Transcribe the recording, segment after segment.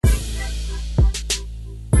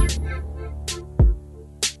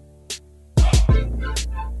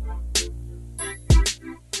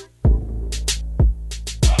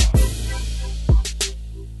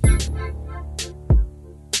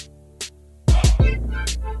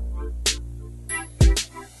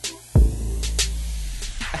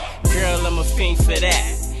fiend for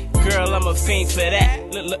that. Girl, I'm a fiend for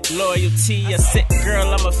that. Loyalty, I said,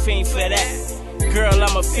 girl, I'm a fiend for that. Girl,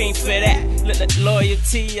 I'm a fiend for that.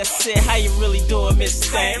 Loyalty, I said, how you really doing, Miss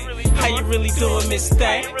Thing? How you really doing, Miss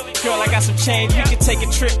Thing? Girl, I got some change, you can take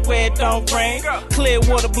a trip where it don't rain. Clear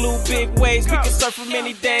water, blue, big waves, we can surf them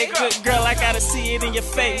any day. Good girl, I gotta see it in your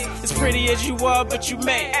face. As pretty as you are, but you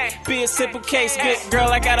may be a simple case. Good girl,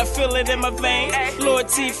 I gotta feel it in my veins.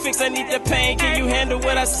 Loyalty fix, I need the pain. Can you handle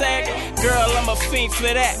what I say? Girl, I'm a fiend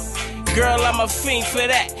for that. Girl, I'm a fiend for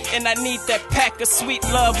that. And I need that pack of sweet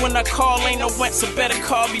love. When I call, ain't no went, so better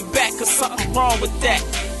call me back, cause something wrong with that.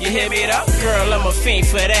 You hear me though? Girl, I'm a fiend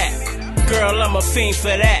for that. Girl, I'm a fiend for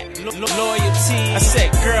that. Loyalty, I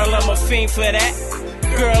said, girl, I'm a fiend for that.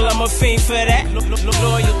 Girl, I'm a fiend for that.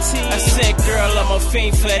 Loyalty, I said, girl, I'm a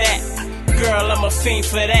fiend for that. Girl, I'm a fiend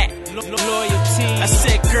for that. Loyalty, I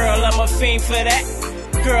said, girl, I'm a fiend for that.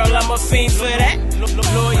 Girl, I'm a fiend for that.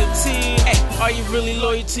 Loyalty, hey. Are you really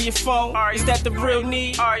loyal to your phone? Is that the real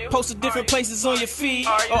need? Posted different places on your feed?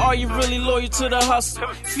 Or are you really loyal to the hustle?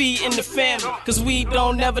 Feeding the family? Cause we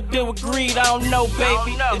don't never deal with greed, I don't know,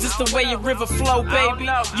 baby. Is this the way your river flow, baby?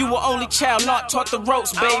 You were only child, not taught the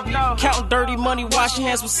ropes, baby. Counting dirty money, wash your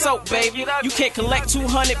hands with soap, baby. You can't collect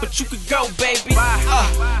 200, but you could go, baby.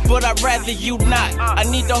 But I'd rather you not. I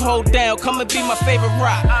need to hold down, come and be my favorite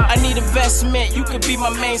rock. I need investment, you could be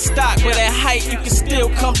my main stock. But at height, you can still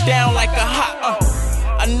come down like a hot.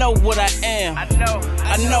 I know what I am.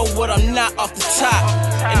 I know what I'm not off the top.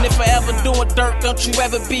 And if I ever doing dirt, don't you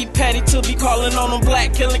ever be petty to be calling on them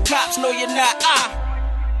black killing cops. No, you're not.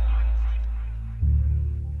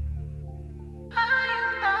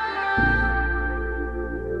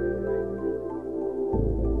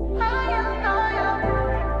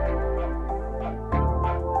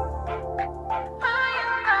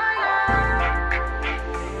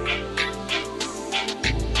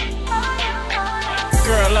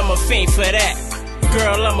 Girl, I'm a fiend for that.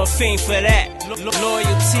 Girl, I'm a fiend for that.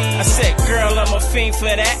 Loyalty, I said, girl, I'm a fiend for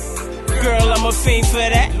that. Girl, I'm a fiend for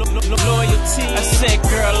that. Loyalty, I said,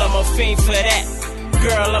 girl, I'm a fiend for that.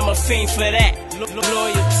 Girl, I'm a fiend for that.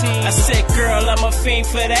 Loyalty, I said, girl, I'm a fiend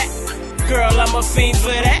for that. Girl, I'm a fiend for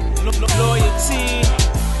that. Loyalty.